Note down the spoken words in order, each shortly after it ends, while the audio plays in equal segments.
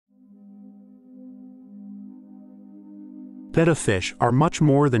Betta fish are much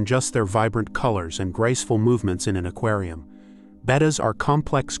more than just their vibrant colors and graceful movements in an aquarium. Bettas are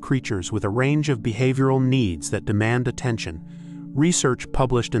complex creatures with a range of behavioral needs that demand attention. Research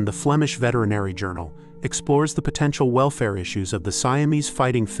published in the Flemish Veterinary Journal explores the potential welfare issues of the Siamese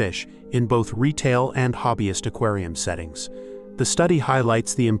fighting fish in both retail and hobbyist aquarium settings. The study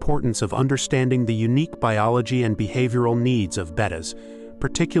highlights the importance of understanding the unique biology and behavioral needs of bettas,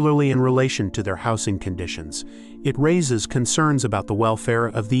 particularly in relation to their housing conditions. It raises concerns about the welfare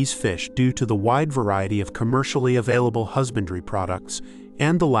of these fish due to the wide variety of commercially available husbandry products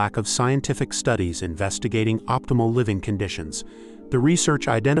and the lack of scientific studies investigating optimal living conditions. The research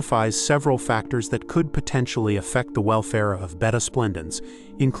identifies several factors that could potentially affect the welfare of Betta splendens,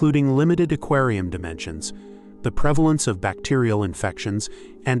 including limited aquarium dimensions, the prevalence of bacterial infections,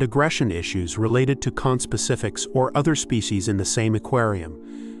 and aggression issues related to conspecifics or other species in the same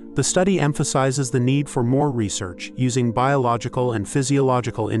aquarium. The study emphasizes the need for more research using biological and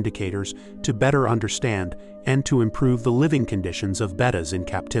physiological indicators to better understand and to improve the living conditions of bettas in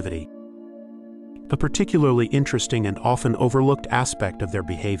captivity. A particularly interesting and often overlooked aspect of their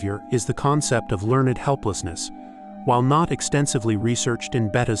behavior is the concept of learned helplessness. While not extensively researched in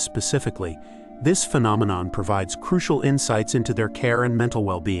bettas specifically, this phenomenon provides crucial insights into their care and mental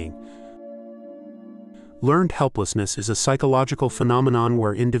well-being. Learned helplessness is a psychological phenomenon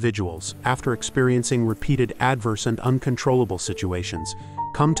where individuals, after experiencing repeated adverse and uncontrollable situations,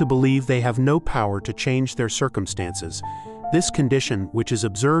 come to believe they have no power to change their circumstances. This condition, which is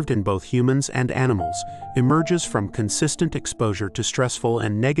observed in both humans and animals, emerges from consistent exposure to stressful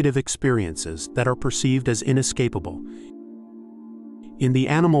and negative experiences that are perceived as inescapable. In the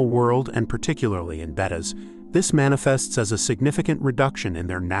animal world, and particularly in bettas, this manifests as a significant reduction in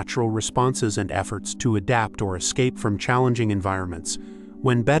their natural responses and efforts to adapt or escape from challenging environments.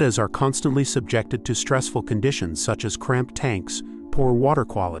 When bettas are constantly subjected to stressful conditions such as cramped tanks, poor water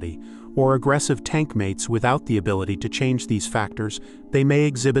quality, or aggressive tank mates without the ability to change these factors, they may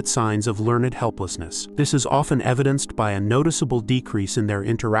exhibit signs of learned helplessness. This is often evidenced by a noticeable decrease in their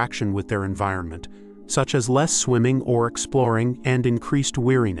interaction with their environment, such as less swimming or exploring and increased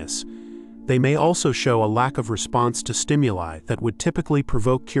weariness. They may also show a lack of response to stimuli that would typically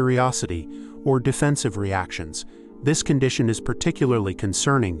provoke curiosity or defensive reactions. This condition is particularly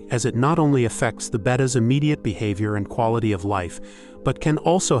concerning as it not only affects the betta's immediate behavior and quality of life, but can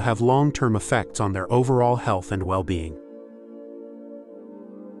also have long-term effects on their overall health and well-being.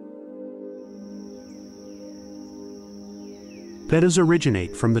 Bettas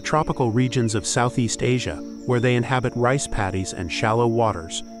originate from the tropical regions of Southeast Asia, where they inhabit rice paddies and shallow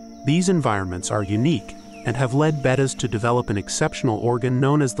waters. These environments are unique and have led bettas to develop an exceptional organ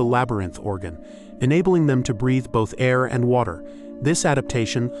known as the labyrinth organ, enabling them to breathe both air and water. This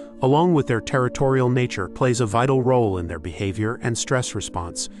adaptation, along with their territorial nature, plays a vital role in their behavior and stress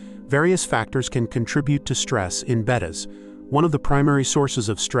response. Various factors can contribute to stress in bettas. One of the primary sources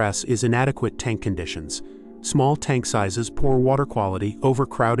of stress is inadequate tank conditions. Small tank sizes, poor water quality,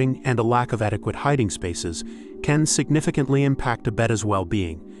 overcrowding, and a lack of adequate hiding spaces can significantly impact a betta's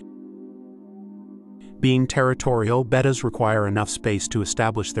well-being. Being territorial, bettas require enough space to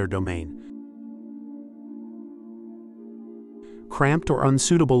establish their domain. Cramped or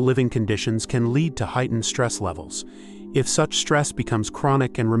unsuitable living conditions can lead to heightened stress levels. If such stress becomes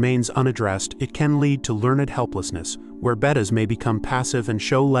chronic and remains unaddressed, it can lead to learned helplessness, where bettas may become passive and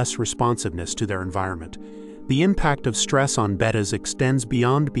show less responsiveness to their environment. The impact of stress on bettas extends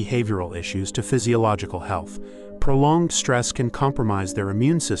beyond behavioral issues to physiological health. Prolonged stress can compromise their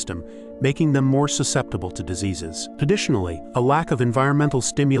immune system, making them more susceptible to diseases. Additionally, a lack of environmental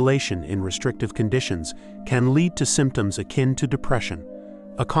stimulation in restrictive conditions can lead to symptoms akin to depression.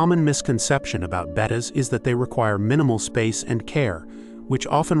 A common misconception about bettas is that they require minimal space and care, which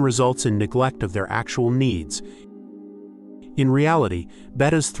often results in neglect of their actual needs. In reality,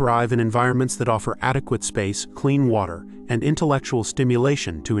 bettas thrive in environments that offer adequate space, clean water, and intellectual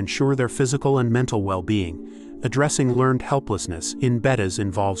stimulation to ensure their physical and mental well-being. Addressing learned helplessness in bettas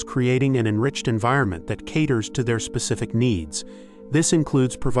involves creating an enriched environment that caters to their specific needs. This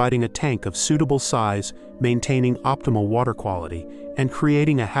includes providing a tank of suitable size, maintaining optimal water quality, and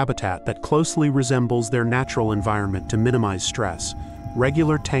creating a habitat that closely resembles their natural environment to minimize stress.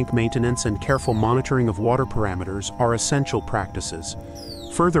 Regular tank maintenance and careful monitoring of water parameters are essential practices.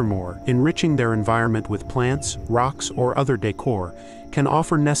 Furthermore, enriching their environment with plants, rocks, or other decor can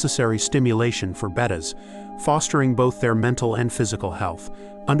offer necessary stimulation for bettas, fostering both their mental and physical health.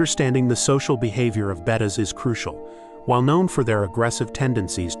 Understanding the social behavior of bettas is crucial. While known for their aggressive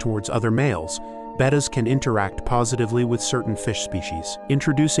tendencies towards other males, bettas can interact positively with certain fish species.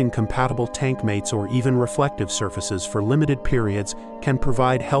 Introducing compatible tank mates or even reflective surfaces for limited periods can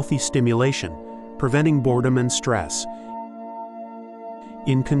provide healthy stimulation, preventing boredom and stress.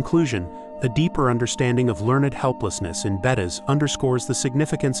 In conclusion, a deeper understanding of learned helplessness in bettas underscores the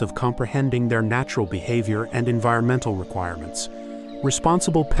significance of comprehending their natural behavior and environmental requirements.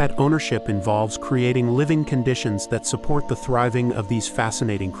 Responsible pet ownership involves creating living conditions that support the thriving of these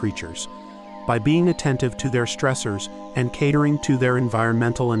fascinating creatures. By being attentive to their stressors and catering to their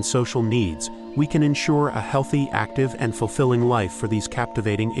environmental and social needs, we can ensure a healthy, active, and fulfilling life for these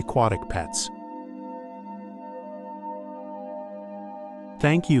captivating aquatic pets.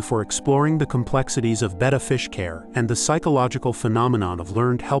 Thank you for exploring the complexities of betta fish care and the psychological phenomenon of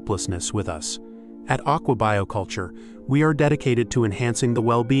learned helplessness with us. At Aquabioculture, we are dedicated to enhancing the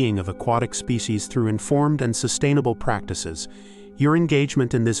well-being of aquatic species through informed and sustainable practices. Your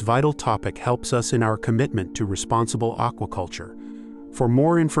engagement in this vital topic helps us in our commitment to responsible aquaculture. For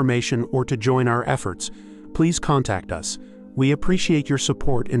more information or to join our efforts, please contact us. We appreciate your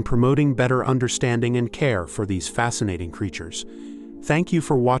support in promoting better understanding and care for these fascinating creatures. Thank you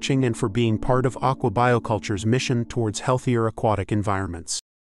for watching and for being part of Aquabioculture's mission towards healthier aquatic environments.